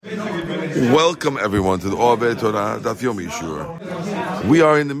Welcome everyone to the Orbe Torah Daf Yomi Yishur. We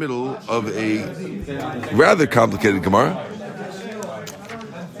are in the middle of a rather complicated Gemara,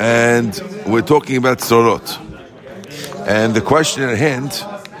 and we're talking about Tzorot. And the question at hand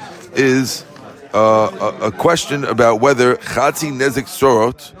is a question about whether Chatzi Nezik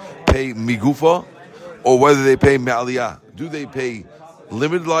Tzorot pay Migufa or whether they pay Me'aliyah. Do they pay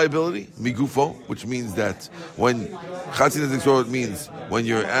limited liability, Migufo, which means that when Chatzi Nezik Tzorot means when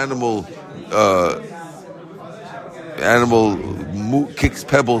your animal kicks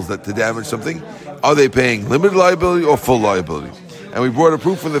pebbles to damage something, are they paying limited liability or full liability? And we brought a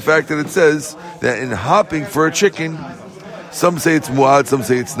proof from the fact that it says that in hopping for a chicken, some say it's muad, some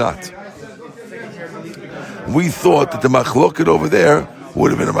say it's not. We thought that the machloket over there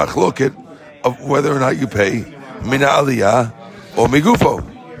would have been a machloket of whether or not you pay min aliyah or migufo.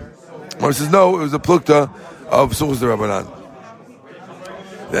 Or says no, it was a plukta of suchus de Rabbanan.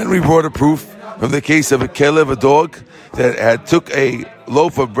 Then we brought a proof from the case of a kelev, a dog that took a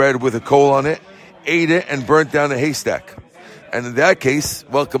loaf of bread with a coal on it, ate it, and burnt down a haystack. And in that case,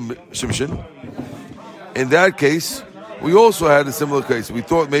 welcome Shimshon. In that case, we also had a similar case. We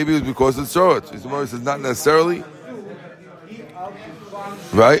thought maybe it was because of tzorot. The Gemara says not necessarily,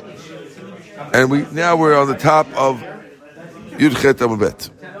 right? And now we're on the top of Yud Chet Amud Bet.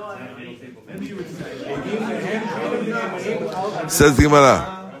 Says the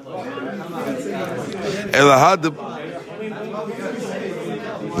Gemara. Elahad.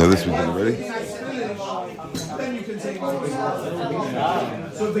 Now this we did already.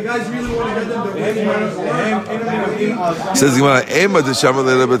 So if the guys really want to get them, says the Gemara. Ema de Shamal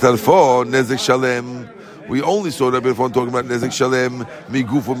Lebetarfo Nezik Shalem. We only saw that before talking about Nezik Shalem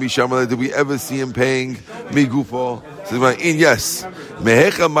Migufo Mishamal. Did we ever see him paying Migufo? Says the Gemara. Yes.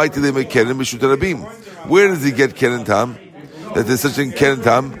 Mehecha Maitile Mekeren Mishut Rabim. Where does he get Keren Tam? That there's such a Keren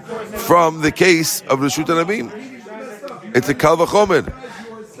Tam from the case of Reshut Rabim. It's a Kal V'chomer.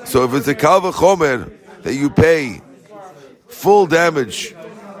 So if it's a Kal V'chomer that you pay full damage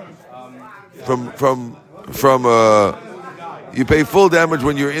from you pay full damage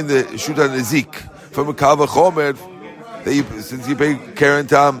when you're in the Shuta Nezik from a Kal V'chomer that since you pay Keren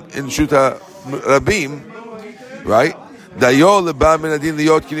Tam in Shuta Rabim, right? Dayo leba min adin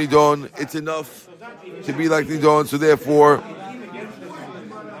liyot kinidon. It's enough to be like nidon, so therefore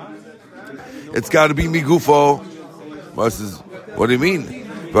it's got to be migufo. What do you mean?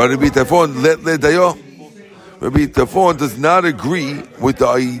 Rabbi Tafon does not agree with the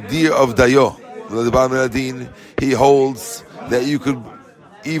idea of dayo. He holds that you could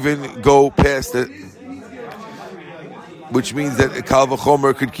even go past it, which means that a kal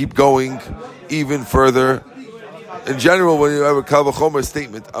v'chomer could keep going even further. In general, when you have a kal v'chomer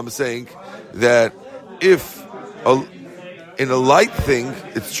statement, I'm saying that if in a light thing,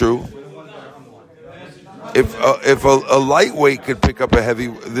 it's true. If a lightweight could pick up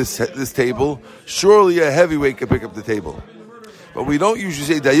this table, surely a heavyweight could pick up the table. But we don't usually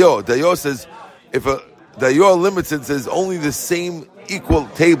say dayo. Dayo says if a dayo limits it, says only the same equal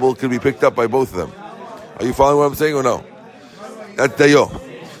table can be picked up by both of them. Are you following what I'm saying or no? That's dayo.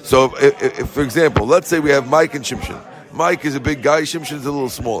 So if for example, let's say we have Mike and Shimshon. Mike is a big guy, Shimshon is a little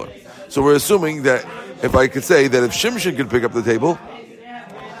smaller. So we're assuming that if I could say that if Shimshon could pick up the table,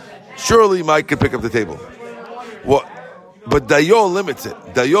 surely Mike could pick up the table. But Dayo limits it.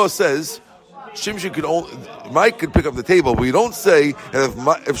 Dayo says Shimshon Mike could pick up the table. We don't say that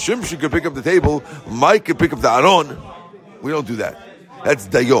if Shimshon could pick up the table, Mike could pick up the Aron. We don't do that. That's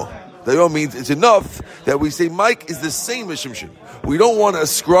Dayo. Dayo means it's enough that we say Mike is the same as Shimshon. We don't want to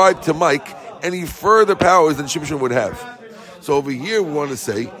ascribe to Mike any further powers than Shimshon would have. So over here we want to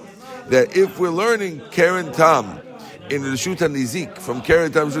say that if we're learning Keren Tam in the Reshut Nizik from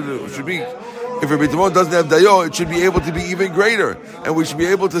Keren Tam should be, if Rabbi Timon doesn't have dayo, it should be able to be even greater, and we should be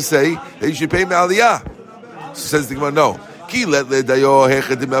able to say that you should pay me'aliyah. So says the Gemara, no. Ki let le dayo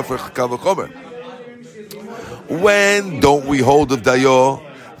hechadim after kal v'chomer. When don't we hold of dayo?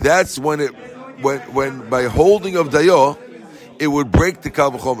 That's when by holding of dayo, it would break the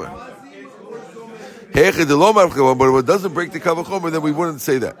kal v'chomer. But if it doesn't break the kal v'chomer, then we wouldn't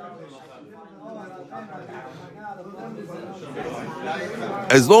say that.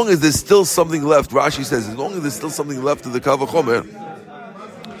 As long as there's still something left, Rashi says, as long as there's still something left of the kal v'chomer,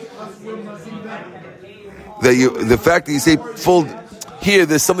 the fact that you say full, here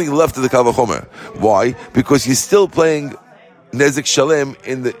there's something left of the kal v'chomer. Why? Because you're still playing nezik shalem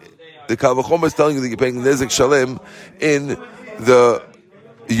in the kal v'chomer is telling you that you're paying nezik shalem in the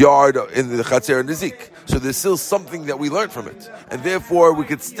yard, in the chatzer and nezik. So there's still something that we learned from it. And therefore we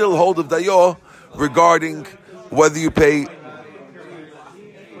could still hold of dayo regarding whether you pay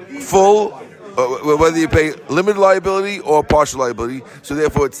full, whether you pay limited liability or partial liability, so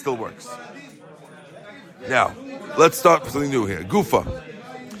therefore it still works. Now, let's start with something new here. Gufa.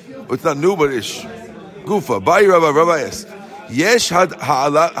 It's not new, but ish. Gufa. Bai Rabbi asked, Yesh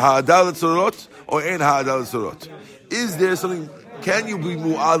ha'adal tzorot or en ha'adal tzorot? Is there something, can you be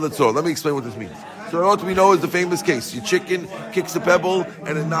mu'ad tzorot? Let me explain what this means. Tzorot we know is the famous case. Your chicken kicks a pebble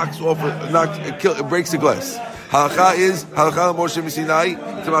and it knocks off, it breaks the glass. Halakha is Halakha Moshe Sinai.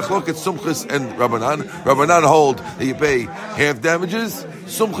 It's a machloket Sumchus and Rabbanan. Rabbanan hold that you pay half damages.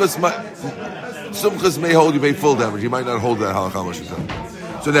 Sumchus may hold you pay full damage. You might not hold that Halakha Moshe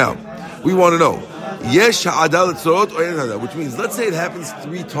Sinai. So now we want to know Yesh ha'adal tzorot or en ha'adal, which means let's say it happens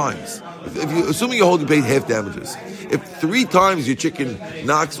 3 times. If you assuming you hold, you paid half damages. If 3 times your chicken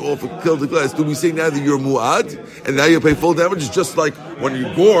knocks off or kills the glass, do we say now that you're mu'ad and now you pay full damages? Just like when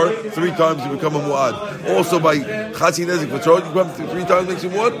you gore 3 times, you become a mu'ad. Also by chatzi nezik v'tzorot, you come 3 times makes you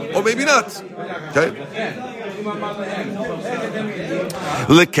mu'ad, or maybe not. Okay.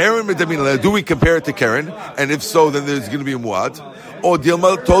 Do we compare it to Karen? And if so, then there's going to be a mu'ad. Or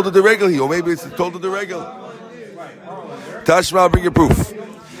Dilma told it the regularly, or maybe it's told it the regular. Tashma, bring your proof.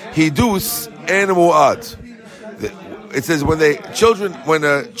 Hidus and mu'ad. It says when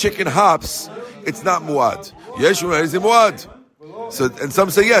a chicken hops, it's not mu'ad. Yes, is it mu'ad? So, and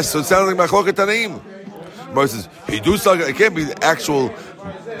some say yes. So it sounds like machloket tanaim. But it says hidus. It can't be the actual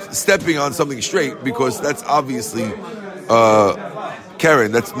stepping on something straight because that's obviously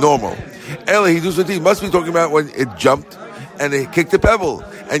Karen. That's normal. Ela hidus must be talking about when it jumped and it kicked the pebble.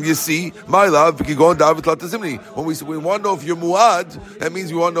 And you see, my love, when we want to know if you're mu'ad, that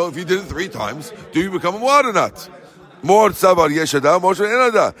means we want to know if you did it 3 times, do you become a mu'ad or not? More tzavar yeshada, more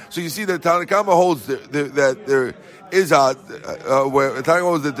enada. So you see that Tanakama holds that there is where Tanakama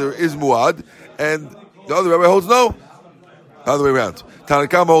holds that there is mu'ad, and the other rabbi holds no. The other way around.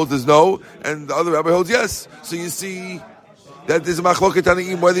 Tanakama holds there's no, and the other rabbi holds yes. So you see that there's a machloket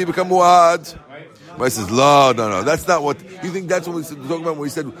tanaim whether you become mu'ad. But says, no, that's not what you think. That's what we're talking about when we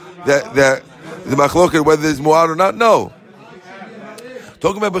said that the machloket whether there's mu'ad or not. No,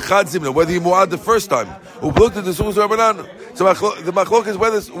 talking about b'chad zimna whether you mu'ad the first time. Who looked at the sumas rabbanan. So the machloket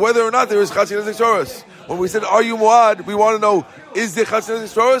is whether or not there is chatzin nezik shoros. When we said, are you mu'ad? We want to know, is there chatzin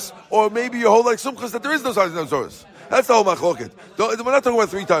nezik shoros, or maybe you hold like sumchas that there is no chatzin nezik shoros. That's the whole machloket. We're not talking about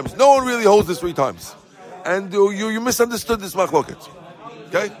 3 times. No one really holds this 3 times, and you misunderstood this machloket.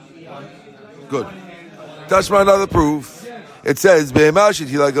 Okay. Good. Tashma, another proof. It says, you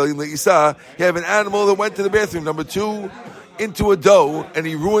have an animal that went to the bathroom, number 2, into a dough, and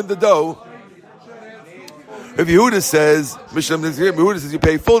he ruined the dough. If Yehuda says, you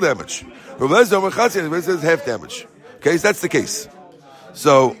pay full damage. It says half damage. Okay, so that's the case.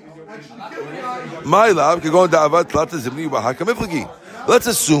 So, my love, let's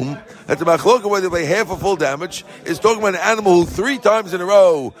assume that the machloka, whether they pay half or full damage, is talking about an animal who 3 times in a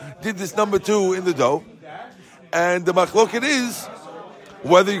row did this number 2 in the dough, and the machloket is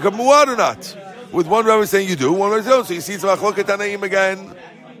whether you come mu'ad or not. With one rabbi saying you do, one rabbi saying don't. So you see it's machloket tanaim again.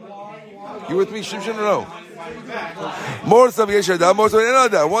 You with me, Shimshon, or no? More than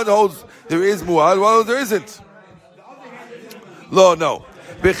another. One holds there is mu'ad, one holds there isn't. No.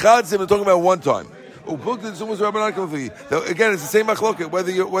 Bechadzim, we're talking about 1 time. Again, it's the same machloket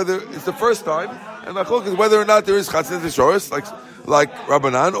whether it's the first time, and machloket is whether or not there is chatzin zishoros like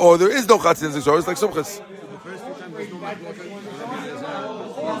Rabbanan, or there is no chatzin zishoros like Sumchas.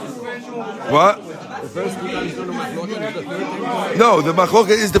 What? The first 2 times no machloket, the 3rd time? No, the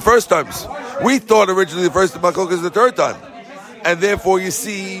machloket is the first times. We thought originally the first machloket is the 3rd time. And therefore you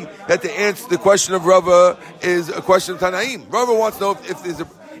see that the question of Rava is a question of Tanaim. Rava wants to know if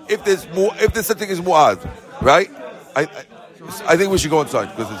there's something is mu'ad, right? I think we should go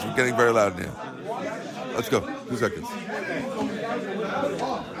inside because it's getting very loud in here. Let's go. 2 seconds.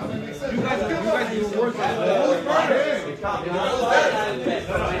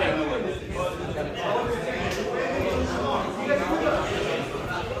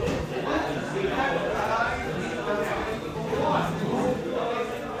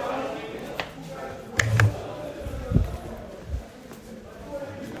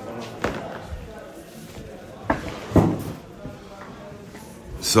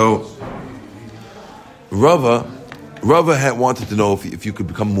 So, Rava had wanted to know if you could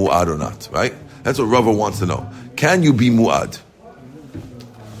become mu'ad or not, right? That's what Rava wants to know. Can you be mu'ad?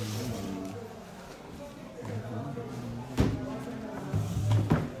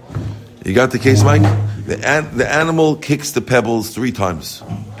 You got the case, Mike? The animal kicks the pebbles 3 times,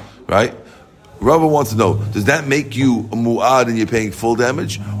 right? Rava wants to know, does that make you a mu'ad and you're paying full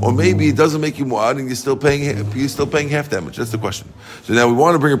damage? Or maybe it doesn't make you mu'ad and you're still paying half damage? That's the question. So now we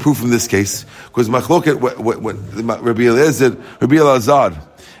want to bring a proof from this case, because machloket, when Rabbi Elazar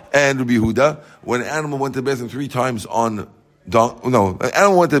and Rabbi Yehuda, when an animal went to the bathroom 3 times on dung, an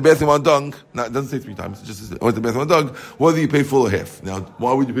animal went to the bathroom on dung, it doesn't say 3 times, it just says, went to the bathroom on dung, whether you pay full or half. Now,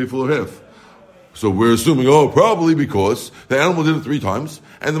 why would you pay full or half? So we're assuming, probably because the animal did it 3 times,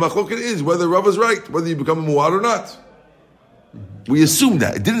 and the machloket is whether Rav is right, whether you become a mu'ad or not. We assume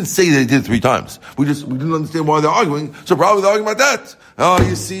that. It didn't say that he did it 3 times. We didn't understand why they're arguing, so probably they're arguing about that.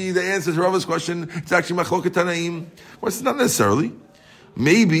 You see, the answer to Rav's question, it's actually machloket tanaim. Well, it's not necessarily.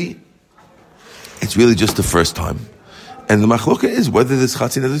 Maybe it's really just the first time. And the machloket is whether this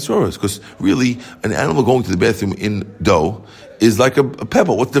chatzin has tzroros, because really, an animal going to the bathroom in dough is like a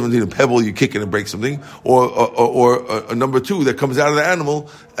pebble. What's the difference between a pebble you kick and it breaks something, or a number 2 that comes out of the animal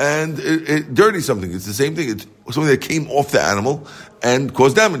and it dirties something? It's the same thing. It's something that came off the animal and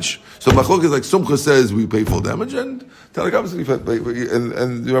caused damage. So machloket is like Sumcha says we pay full damage, and Tanakh says we pay,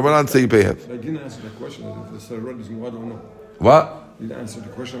 and the Rabbanan say you pay half. I didn't answer the question if the sarod is mu'ad or no. What? You didn't answer the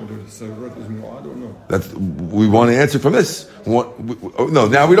question whether the sarod is mu'ad or no. We want to answer from this. Now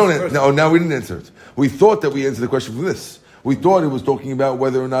we don't. Now we didn't answer it. We thought that we answered the question from this. We thought it was talking about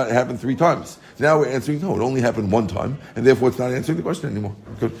whether or not it happened 3 times. Now we're answering, no, it only happened 1 time, and therefore it's not answering the question anymore.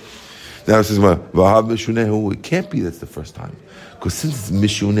 Good. Now it says, Vahav Mishunehu, it can't be that's the first time. Because since it's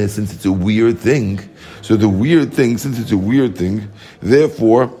Mishuneh, since it's a weird thing, since it's a weird thing,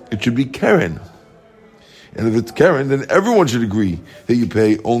 therefore it should be Karen. And if it's Karen, then everyone should agree that you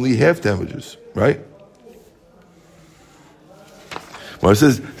pay only half damages, right? Well, it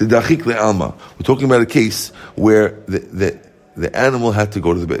says the dachik le'alma. We're talking about a case where the animal had to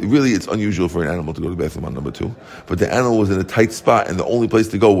go to the bathroom. Really, it's unusual for an animal to go to the bathroom on number 2, but the animal was in a tight spot, and the only place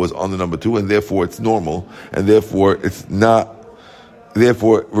to go was on the number 2, and therefore it's normal, and therefore it's not.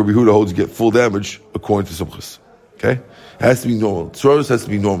 Therefore, Rabbi Yehuda holds you get full damage according to Sumchus. Okay, it has to be normal. Tzroros has to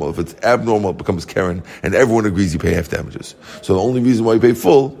be normal. If it's abnormal, it becomes Karen, and everyone agrees you pay half damages. So the only reason why you pay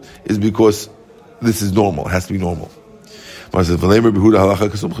full is because this is normal. It has to be normal. Now, if really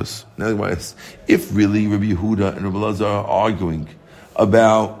Rabbi Yehuda and Rabbi Elazar are arguing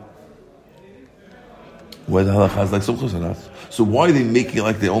about whether halacha is like sumchus or not, so why are they making it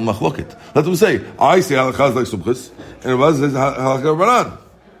like their own machloket? Let them say, I say halacha is like sumchus, and Rabbi Elazar says halacha Rabbanan.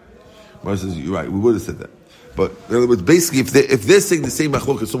 Rabbi says, you're right, we would have said that. But in other words, basically, if they're saying the same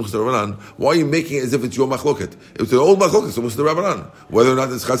machloket, sumchus to Rabbanan, why are you making it as if it's your machloket? If it's their own machloket, sumchus to Rabbanan, whether or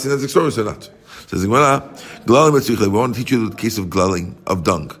not it's chatzin as exoros or not. Says Gemara, we want to teach you the case of glaling, of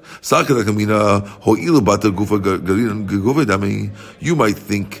dung. You might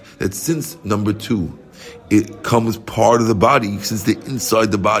think that since number 2, it comes part of the body, since they're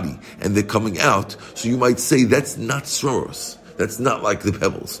inside the body and they're coming out, so you might say that's not sroros. That's not like the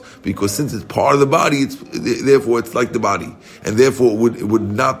pebbles, because since it's part of the body, therefore it's like the body, and therefore it would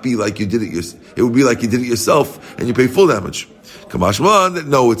not be like you did it. It would be like you did it yourself, and you pay full damage. Kamashman,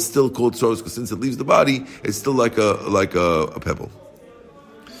 no, it's still called sroros because since it leaves the body, it's still like a pebble.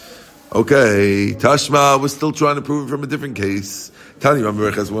 Okay, Tashma was still trying to prove it from a different case. Tani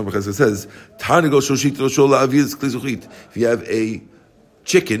Ramachas says, Tani go shoshit roshola aviz klizuchit. If you have a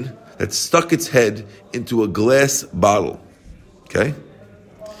chicken that stuck its head into a glass bottle, okay,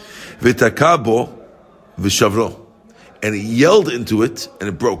 v'takabo v'shavro, and it yelled into it and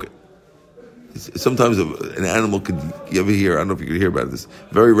it broke it. Sometimes an animal could, you ever hear, I don't know if you could hear about this,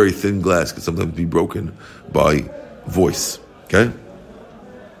 very, very thin glass could sometimes be broken by voice. Okay?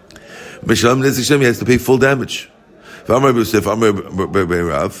 Mishalam Nezek Shem, he has to pay full damage. If you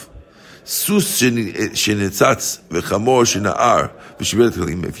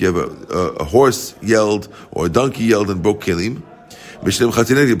have a horse yelled or a donkey yelled and broke kelim,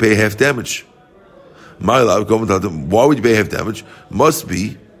 you pay half damage. Why would you pay half damage? Must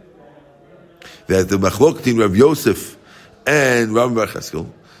be that the machlok between Rav Yosef and Rav Bar Cheskel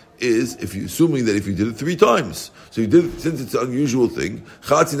is assuming that if you did it 3 times, so you did it, since it's an unusual thing,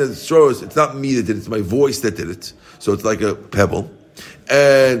 chatzin as it it's not me that did it, it's my voice that did it, so it's like a pebble,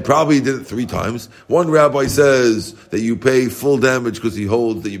 and probably did it 3 times. One rabbi says that you pay full damage because he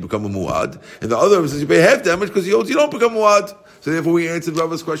holds that you become a muad, and the other says you pay half damage because he holds you don't become muad. So therefore we answered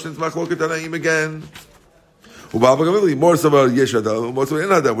Rabba's questions, machloket tanaim again. We're now on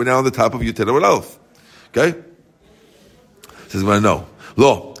the top of Yutera Alf. Okay? Says, well, no.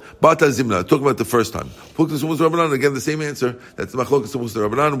 Lo. Bata Zimna. Talking about the first time. Again, the same answer. That's the Machlokas Sumus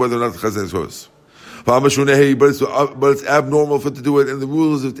Rabbanan, whether or not the Chazan is yours. But it's abnormal for it to do it, and the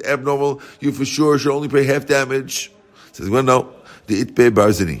rules if it's abnormal, you for sure should only pay half damage. Says, well, no. The Itbe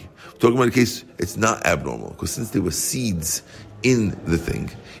Barzini. talking about a case, it's not abnormal, because since there were seeds in the thing,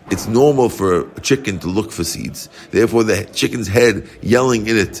 it's normal for a chicken to look for seeds. Therefore, the chicken's head yelling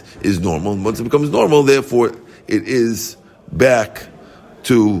in it is normal. And once it becomes normal, therefore, it is back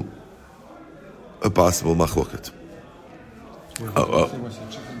to a possible machloket.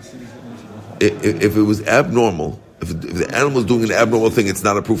 If it was abnormal, if the animal is doing an abnormal thing, it's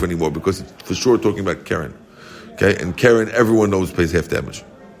not a proof anymore, because it's for sure talking about Karen. Okay? And Karen, everyone knows, pays half damage.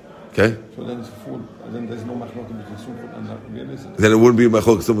 Okay? So then it's full, then there's no machloket between Sumchut and Rabbi. Then it wouldn't be a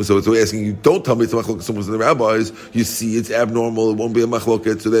machloket. So we're asking you, don't tell me it's a machloket. Someone in the rabbis, you see it's abnormal. It won't be a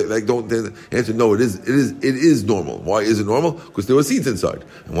machloket. So they don't answer. No, it is normal. Why is it normal? Because there were seeds inside,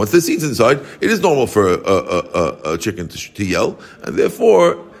 and once there's seeds inside, it is normal for a chicken to yell, and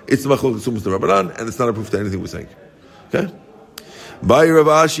therefore it's the machloket sumus the rabbanan, and it's not a proof to anything we're saying. Okay. By Rav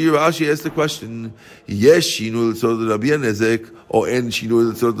Ashi asked the question: Yes, shinu l'tzorot Rabbi Nezek, or en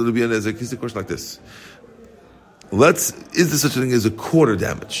shinu l'tzorot Rabbi Nezek. Here's the question like this: is there such a thing as a quarter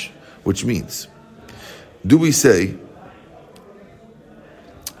damage? Which means, do we say,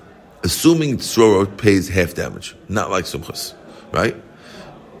 assuming tzorot pays half damage, not like sumchus, right?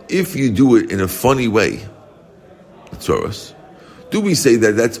 If you do it in a funny way, tzoros, do we say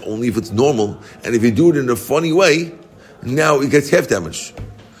that that's only if it's normal, and if you do it in a funny way, now it gets half damage?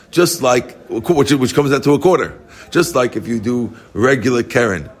 Just like, which comes out to a quarter. Just like if you do regular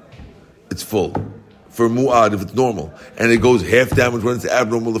Karen, it's full. For Mu'ad, if it's normal, and it goes half damage when it's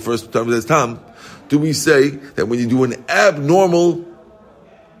abnormal the first time there's Tam, do we say that when you do an abnormal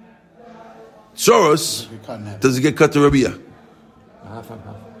Soros, does it get cut to Rabbiya? Half and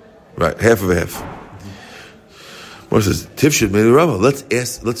half. Right, half of a half. Moshe says, Tifshit made a Rava.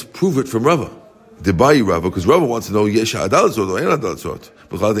 Let's prove it from Rava. Debayi Rava, because Rava wants to know Yesh Adalat Sort or Ein Adalat Sort.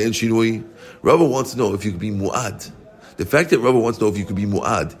 Rava wants to know if you could be Mu'ad. The fact that Rava wants to know if you could be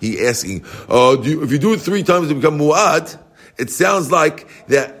Mu'ad, he asking, if you do it 3 times to become Mu'ad, it sounds like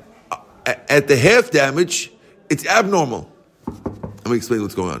that at the half damage, it's abnormal. Let me explain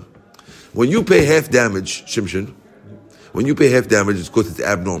what's going on. When you pay half damage, Shimshon, it's because it's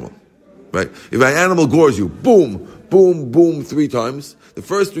abnormal. Right? If an animal gores you, boom, boom, boom, 3 times, the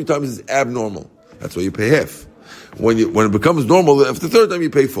first 3 times is abnormal. That's why you pay half. When it becomes normal, after the 3rd time you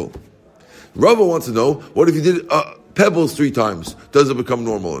pay full. Rava wants to know, what if you did pebbles 3 times? Does it become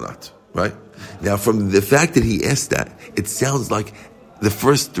normal or not? Right? Now, from the fact that he asked that, it sounds like the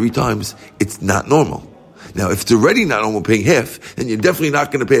first 3 times, it's not normal. Now, if it's already not normal paying half, then you're definitely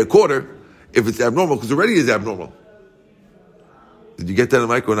not going to pay a quarter if it's abnormal, because already is abnormal. Did you get that in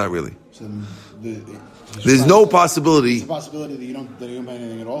the mic or not really? So there's no possibility. There's a possibility that you don't pay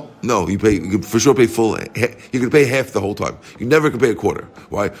anything at all? No, you can for sure pay full. You can pay half the whole time. You never can pay a quarter.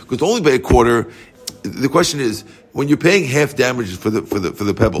 Why? Because to only pay a quarter, the question is, when you're paying half damages for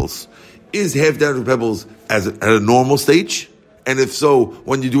the pebbles, is half damage for pebbles at a normal stage? And if so,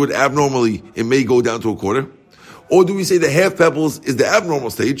 when you do it abnormally, it may go down to a quarter? Or do we say the half pebbles is the abnormal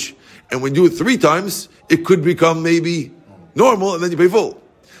stage, and when you do it 3 times, it could become maybe normal, and then you pay full?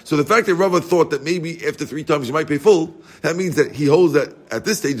 So the fact that Rava thought that maybe after 3 times you might pay full, that means that he holds that at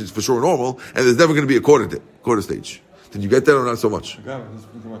this stage it's for sure normal, and there's never going to be a quarter stage. Did you get that or not so much? You're going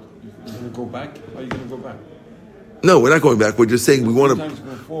to go back? How are you going to go back? No, we're not going back. We're just saying we want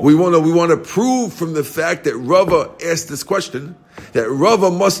to prove from the fact that Rava asked this question that Rava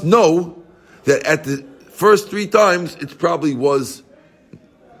must know that at the first 3 times it probably was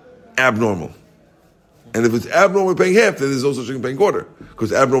abnormal. And if it's abnormal paying half, then there's no such thing as paying quarter.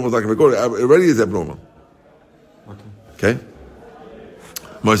 Because abnormal is not going to be quarter. It already is abnormal. Okay?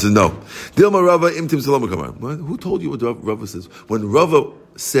 Mar says, no. Dilma Rava imtim salam kamar. Who told you what Rava says? When Rava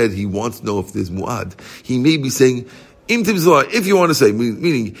said he wants to know if there's mu'ad, he may be saying, imtim salah, if you want to say,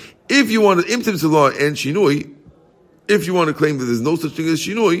 meaning, if you want to, imtim salah and shinui, if you want to claim that there's no such thing as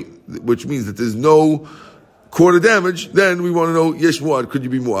shinui, which means that there's no quarter damage, then we want to know, yesh mu'ad, could you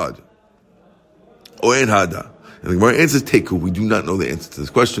be mu'ad? Or en hada. And the Gemara answers teku. We do not know the answer to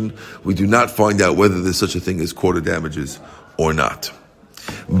this question. We do not find out whether there's such a thing as quarter damages or not.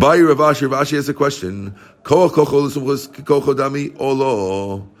 By Rav Ashi has a question.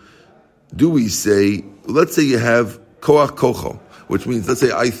 Do we say, let's say you have koach kocho, which means, let's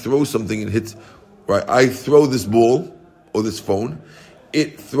say I throw something and hits, right? I throw this ball or this phone,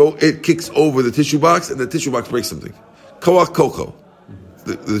 it kicks over the tissue box and the tissue box breaks something. Koach kocho.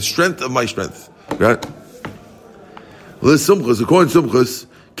 The strength of my strength. Right? According to Sumchus,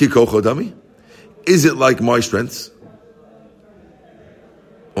 kikocho dami, is it like my strengths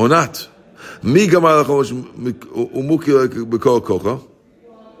or not? Mi gamal umuki b'kol kocho,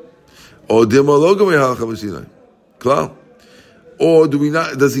 or dimologo mehalcha v'sinai. Klar. Or do we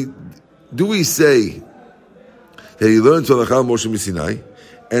not? Do we say that he learns from Lachal Moshe Misinai,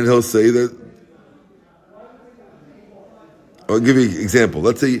 and he'll say that? I'll give you an example.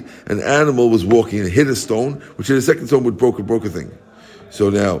 Let's say an animal was walking and hit a stone, which hit a second stone would broke a thing. So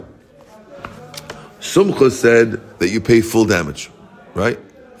now, Sumcha said that you pay full damage, right?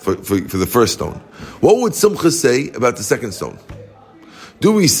 For the first stone. What would Sumcha say about the second stone?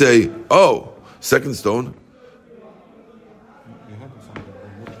 Do we say, oh, second stone?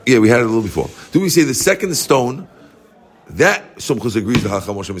 Yeah, we had it a little before. Do we say the second stone, that Sumchus agrees to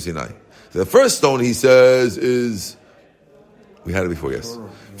Hacham Moshe Sinai? The first stone, he says, is, we had it before, yes.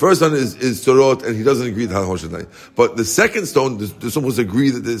 First stone is Sorot, and he doesn't agree to Hacham Moshe Sinai. But the second stone, the Sumchus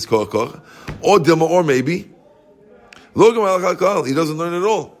agree that it's Koch, or Dilma, or maybe, Logam al-Kal, he doesn't learn at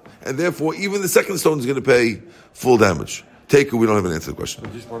all. And therefore, even the second stone is going to pay full damage. Take it, we don't have an answer to the question.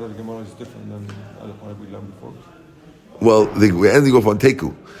 But this part of the Gemara is different than what we learned before. Well, we're ending off on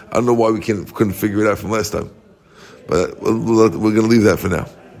Teku. I don't know why we couldn't figure it out from last time. But we're going to leave that for now.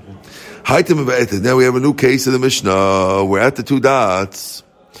 Now we have a new case of the Mishnah. We're at the two dots.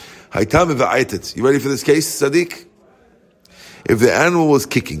 You ready for this case, Sadiq? If the animal was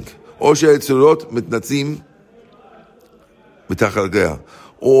kicking, or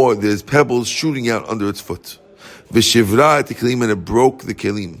there's pebbles shooting out under its foot, and it broke the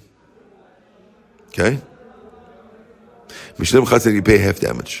kelim. Okay? You pay half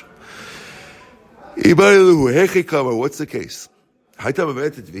damage. What's the case?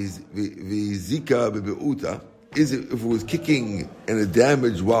 Is it if it was kicking and it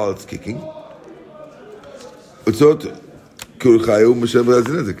damaged while it's kicking?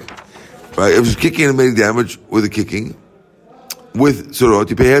 Right? If it's kicking and made damage with the kicking, with surot,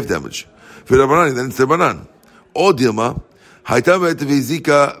 you pay half damage. For Rabbanan, then it's the Rabbanan. Or Dilma, Hayta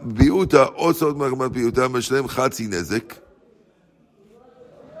v'zika biuta, also biuta, meshlem chatzi nezek.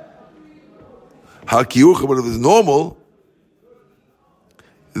 Hakiyuch, but if it's normal,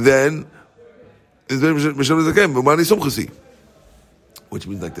 then it's which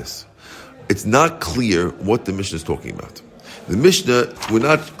means like this. It's not clear what the Mishnah is talking about. The Mishnah, we're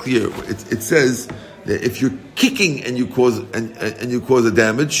not clear. It says that if you're kicking and you cause a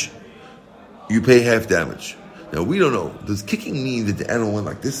damage, you pay half damage. Now we don't know. Does kicking mean that the animal went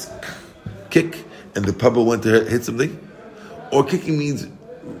like this, kick, and the pebble went to hit something, or kicking means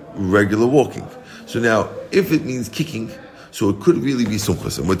regular walking? So now, if it means kicking, so it could really be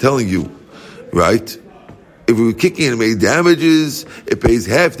sumchus. And we're telling you, right? If we were kicking and it made damages, it pays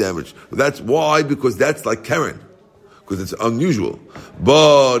half damage. But that's why, because that's like Karen. Because it's unusual.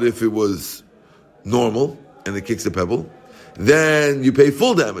 But if it was normal, and it kicks a pebble, then you pay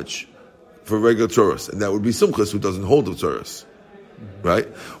full damage for regular tzoros. And that would be sumchus, who doesn't hold the tzoros. Right?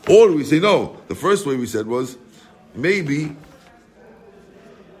 Or we say, no, the first way we said was, maybe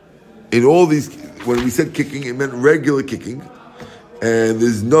in all these, when we said kicking, it meant regular kicking, and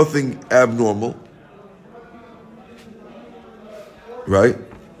there's nothing abnormal, right?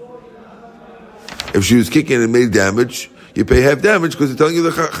 If she was kicking and made damage, you pay half damage because they're telling you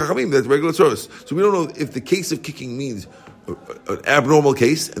the chachamim, that's regular source. So we don't know if the case of kicking means an abnormal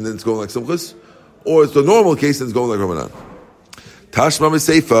case, and then it's going like sumchus, or it's the normal case and it's going like Ramadan. Tashma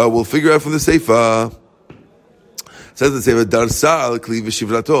Seifa, we'll figure out from the Seifa. Says the Seifa, Darsa al kli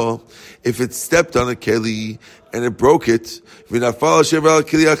v'shivrato, if it stepped on a keli and it broke it,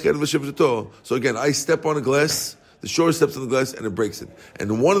 so again, I step on a glass, the shore steps on the glass and it breaks it.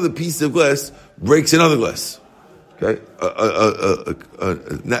 And one of the pieces of glass breaks another glass. Okay? A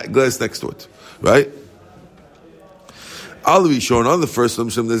glass next to it. Right? Al Rishon, on the first one,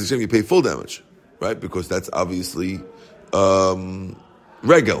 you pay full damage. Right? Because that's obviously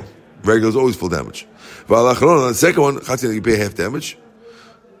regel. Regel is always full damage. On the second one, you pay half damage.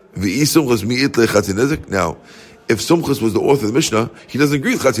 Now, if Sumchus was the author of the Mishnah, he doesn't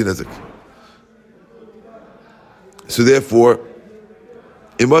agree with Chatzi Nezek. So therefore,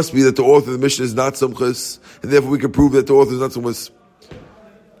 it must be that the author of the Mishnah is not Sumchus, and therefore we can prove that the author is not Sumchus.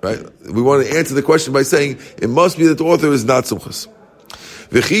 Right? We want to answer the question by saying, it must be that the author is not Sumchus.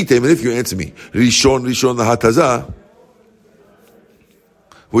 And if you answer me, Rishon Lahataza,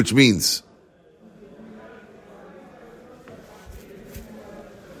 which means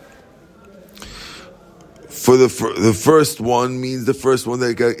for the first one means the first one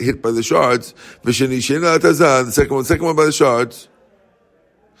that got hit by the shards. The second one by the shards.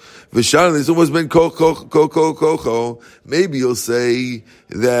 This almost been ko. Maybe you'll say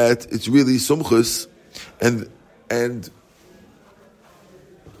that it's really sumchus, and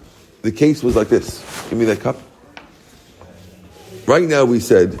the case was like this. Give me that cup. Right now we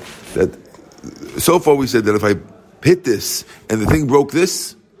said that, so far we said that if I hit this and the thing broke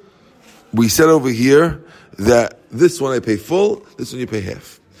this, we said over here that this one I pay full, this one you pay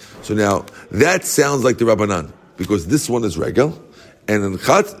half. So now, that sounds like the Rabbanan, because this one is regal, and in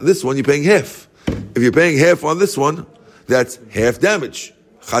Chatz, this one you're paying half. If you're paying half on this one, that's half damage.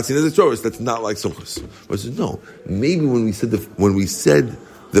 Chatzin is a Torah, that's not like Sumchus. But I said, no, maybe when we said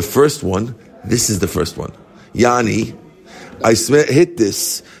the first one, this is the first one. Yani, I hit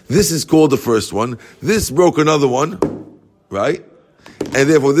this is called the first one, this broke another one, right? And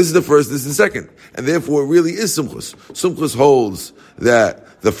therefore, this is the first, this is the second. And therefore, it really is Sumchus. Sumchus holds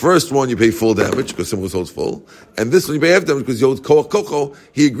that the first one you pay full damage, because Sumchus holds full, and this one you pay half damage, because he holds Koach Koko,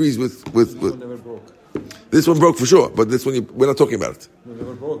 he agrees with. This one never broke. This one broke for sure, but this one, we're not talking about it. No,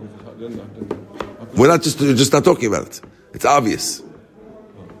 never broke. We're not just not talking about it. It's obvious.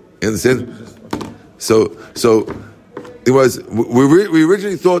 You understand? So it was. We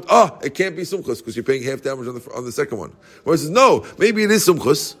originally thought, it can't be Sumchus because you're paying half damage on the second one. Whereas no, maybe it is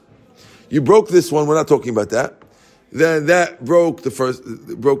Sumchus. You broke this one. We're not talking about that. Then that broke the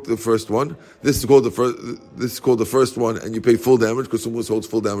first one. This is called the first one, and you pay full damage because Sumchus holds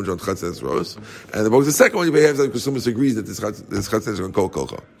full damage on Chatzes Rose. And then the second one you pay half damage because Sumchus agrees that this Chatzes is on Kol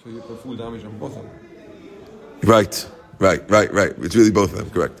Kolcha. So you pay full damage on both of them. Right. It's really both of them,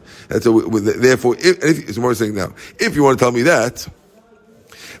 correct. That's therefore, if it's more saying now, if you want to tell me that,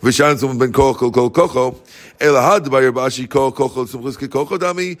 Vishan someone ben kocho elahad by Rav Ashi kocho sumchus kocho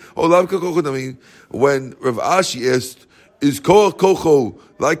dami or lav kocho dami. When Rav Ashi asked, is kocho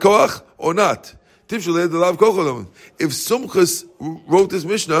like koach or not? Tifshul the lav kocho dami. If Sumchus wrote this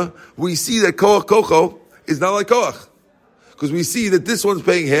Mishnah, we see that kocho is not like koach, because we see that this one's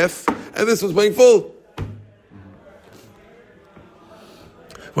paying half and this one's paying full.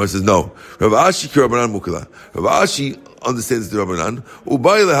 One says no. Rav Ashi ki Rabbanan mukala. Rav Ashi understands the Rabbanan.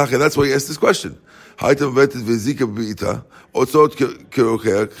 Ubai lehache. That's why he asked this question. Haitam vetet v'zika b'ita otzot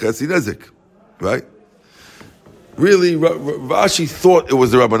kerocher chetzi nezik. Right? Really, Rav Ashi thought it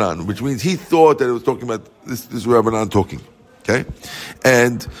was the Rabbanan, which means he thought that it was talking about this Rabbanan talking. Okay,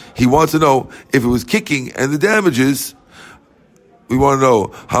 and he wants to know if it was kicking and the damages. We want to know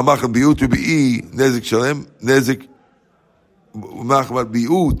hamacham biutu bi nezik shalem nezik.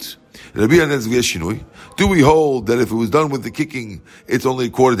 Do we hold that if it was done with the kicking, it's only a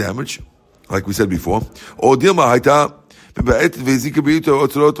quarter damage, like we said before? Or if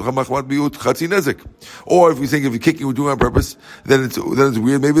we think if you're kicking we're doing on purpose, then it's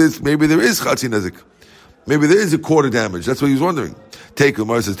weird. Maybe there is chatzi nezik. Maybe there is a quarter damage. That's what he was wondering. Take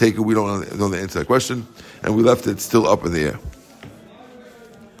Mara says take it. We don't know the answer to that question, and we left it still up in the air.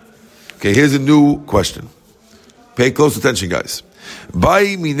 Okay, here's a new question. Pay close attention, guys. By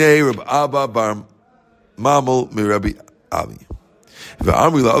minei Reb Abba bar Mamel mi Rabbi Ami.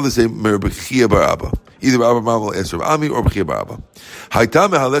 V'amri la others say mi Rabbi Chia bar Abba. Either Abba Mamel answer Rabbi Ami or Chia bar Abba. Hayta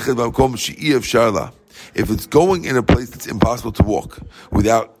mehalechet b'makom she'i efshar la. If it's going in a place that's impossible to walk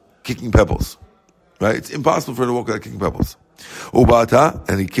without kicking pebbles, right? It's impossible for her to walk without kicking pebbles. Ubata,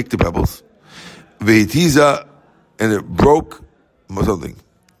 and he kicked the pebbles. V'hitiza, and it broke something.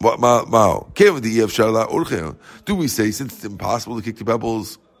 Do we say since it's impossible to kick the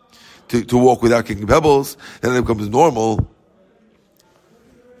pebbles, to walk without kicking pebbles, then it becomes normal,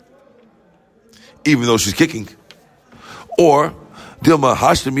 even though she's kicking? Or we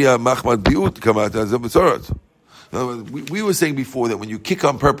were saying before that when you kick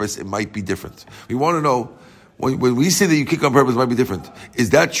on purpose, it might be different. We want to know, when we say that you kick on purpose, it might be different.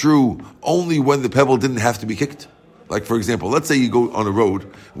 Is that true only when the pebble didn't have to be kicked? Like, for example, let's say you go on a road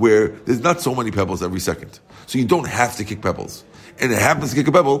where there's not so many pebbles every second. So you don't have to kick pebbles. And it happens to kick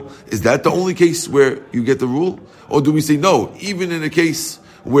a pebble. Is that the only case where you get the rule? Or do we say no, even in a case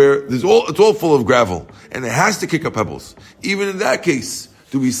where it's all full of gravel and it has to kick up pebbles, even in that case,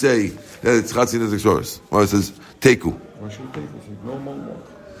 do we say that it's Chatzi Nezik Shoros? Well, it says Teku. Why should we take this? No more.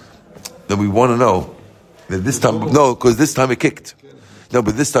 Then we want to know that this time, no, because this time it kicked. No,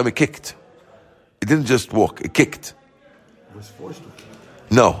 but this time it kicked. It didn't just walk, it kicked. Was forced to kick.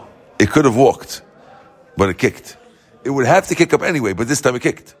 No, it could have walked, but it kicked. It would have to kick up anyway, but this time it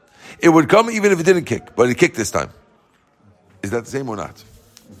kicked. It would come even if it didn't kick, but it kicked this time. Is that the same or not?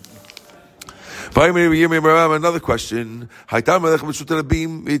 Another question. What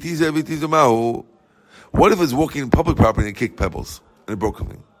if it's walking in public property and kicked pebbles and it broke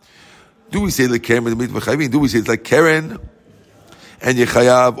something? Do we say like Karen? Do we say it's like Karen and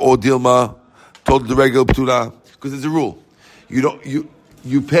Yechayav or Dilma told the regular Ptura? Because there's a rule.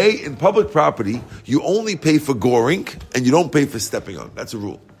 You pay in public property, you only pay for goring and you don't pay for stepping on. That's a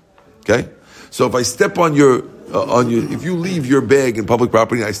rule. Okay? So if I step on your on you. If you leave your bag in public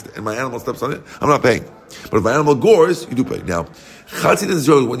property and my animal steps on it, I'm not paying. But if my animal gores, you do pay. Now,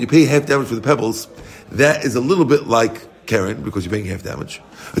 chatzit, when you pay half damage for the pebbles, that is a little bit like Karen, because you're paying half damage.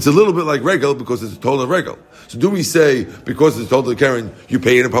 It's a little bit like regal, because it's a total of regal. So do we say, because it's total of Karen, you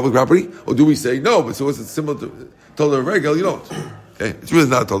pay it in public property? Or do we say, no, but so it's similar to total of regal, you don't. Okay? It's really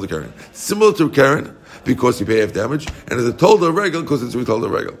not total of Karen. It's similar to Karen, because you pay half damage, and it's a total of regal, because it's a total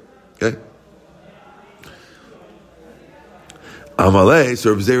of regal. Okay? Amalei,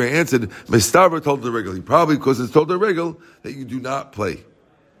 so Rav Zera answered, Mestarva told the regal. Probably because it's told the regal that you do not play.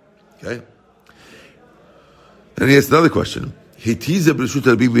 Okay? And he asked another question.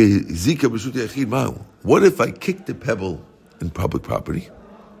 What if I kicked the pebble in public property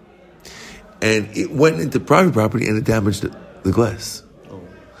and it went into private property and it damaged the glass?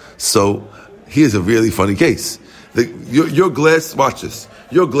 So here's a really funny case. Your glass, watch this.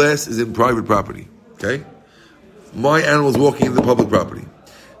 Your glass is in private property. Okay? My animal's walking in the public property.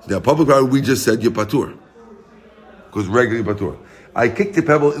 Now, public property, we just said you're patur. Because regularly patur. I kicked the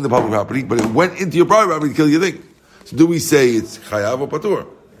pebble in the public property, but it went into your private property to kill your thing. So do we say it's chayav or patur?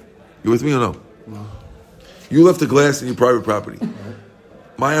 You with me or no? No. You left the glass in your private property.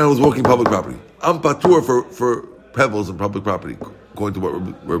 My animal's walking public property. I'm patur for pebbles in public property, according to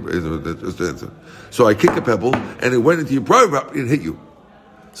what is the answer. So I kick a pebble, and it went into your private property and hit you.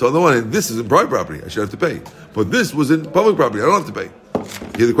 So on the one hand, this is in private property. I should have to pay. But this was in public property. I don't have to pay.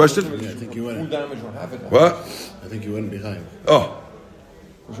 You hear the question? Yeah, I think you win. What? I think you win behind. Oh.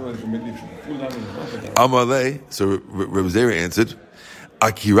 Amalei, so Rav Zera answered,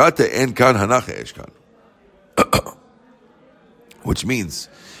 Akirata en kan hanacha eshkan. Which means,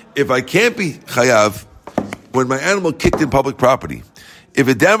 if I can't be chayav when my animal kicked in public property, if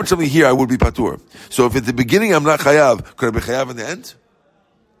it damaged something here, I would be patur. So if at the beginning I'm not chayav, could I be chayav in the end?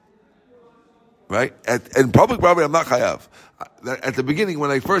 Right? In public property, I'm not chayav. At the beginning,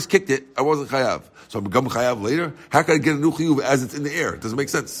 when I first kicked it, I wasn't chayav. So I'm become chayav later. How can I get a new chiyuv as it's in the air? It doesn't make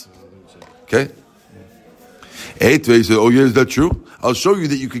sense. Okay? He said, oh yeah, is that true? I'll show you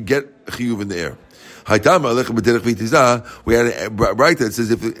that you could get a chiyuv in the air. We had a right that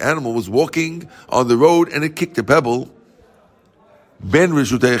says if the animal was walking on the road and it kicked a pebble, ben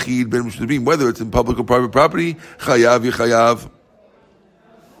rishut hayachid, ben rishut habim, whether it's in public or private property, chayav yichayav.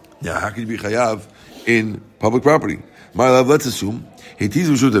 Now, how can you be chayav in public property? My love, let's assume hitiz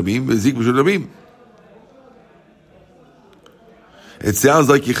rishut habim, bezik rishut habim. It sounds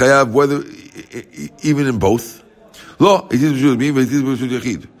like you chayav whether even in both. Lo, hitiz rishut habim, hitiz rishut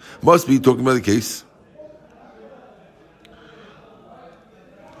yachid. Must be talking about the case.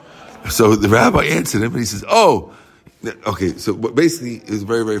 So the rabbi answered him, and he says, "Oh, okay." So basically, it's a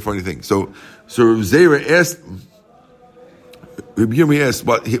very, very funny thing. So Rav Zera asked, Rabbi Yirmi asked,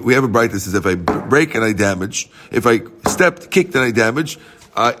 "What we have a bright that says if I break and I damage, if I stepped, kicked and I damage,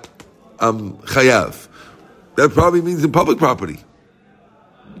 I'm chayav." That probably means in public property,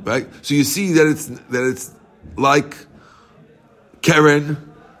 right? So you see that it's like Karen.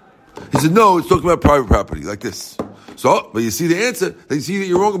 He said, "No, it's talking about private property, like this." So, but you see the answer. You see that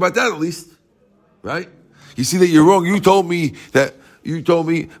you're wrong about that at least, right? You see that you're wrong. You told me,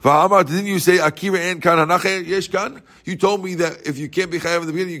 V'amar, didn't you say, Akira en kan hanache yesh kan? You told me that if you can't be chayav at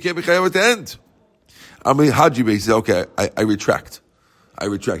the beginning, you can't be chayav at the end. I mean, Haji Bey said, okay, I retract. He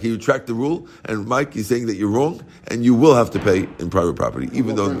retracted the rule, and Mike is saying that you're wrong, and you will have to pay in private property,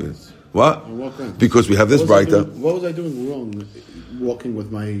 even though... What? Because we have this brighter. What was I doing wrong walking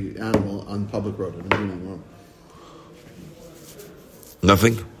with my animal on public road? I didn't do anything wrong.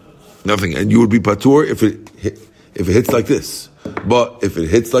 Nothing, and you would be patur if it hits like this. But if it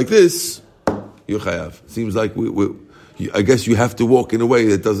hits like this, you're chayav. Seems like I guess you have to walk in a way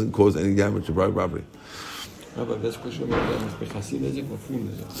that doesn't cause any damage to private property. But that's question well,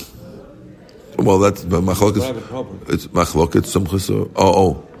 that's machloket. It's machloket sumchus.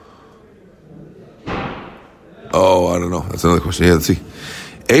 Oh, I don't know. That's another question. Yeah, let's see.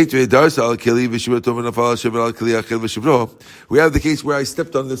 We have the case where I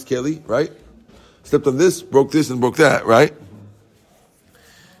stepped on this keli, right? Stepped on this, broke this, and broke that, right?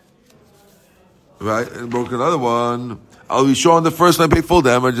 Right, and broke another one. I'll be sure on the first one I pay full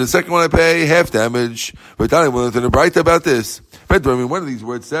damage, and the second one I pay half damage. But telling me to write about this. But I mean, one of these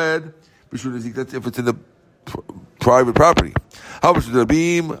words said, that's if it's in the private property. But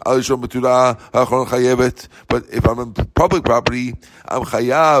if I'm in public property, I'm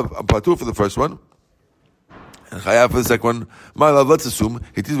chayav, I'm patur for the first one, and chayav for the second one. My love, let's assume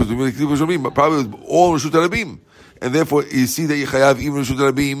probably was all reshut harabim, and therefore you see that you chayav even reshut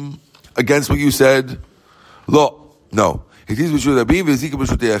harabim against what you said. No.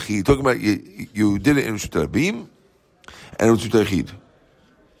 Talking about you did it in Rishut Rabim and in Rishut Yachid.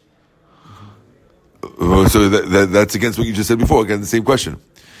 So that's against what you just said before. Again, the same question.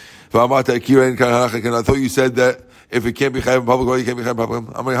 I thought you said that if it can't be chayav in public, you can't be chayav in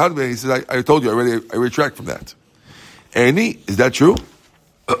public. He says, I told you already. I retract from that. Ernie, is that true?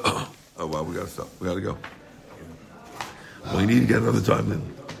 Oh wow, we gotta stop. We gotta go. We need to get another time then.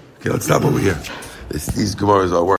 Okay, let's stop over here. These Gemaras are working.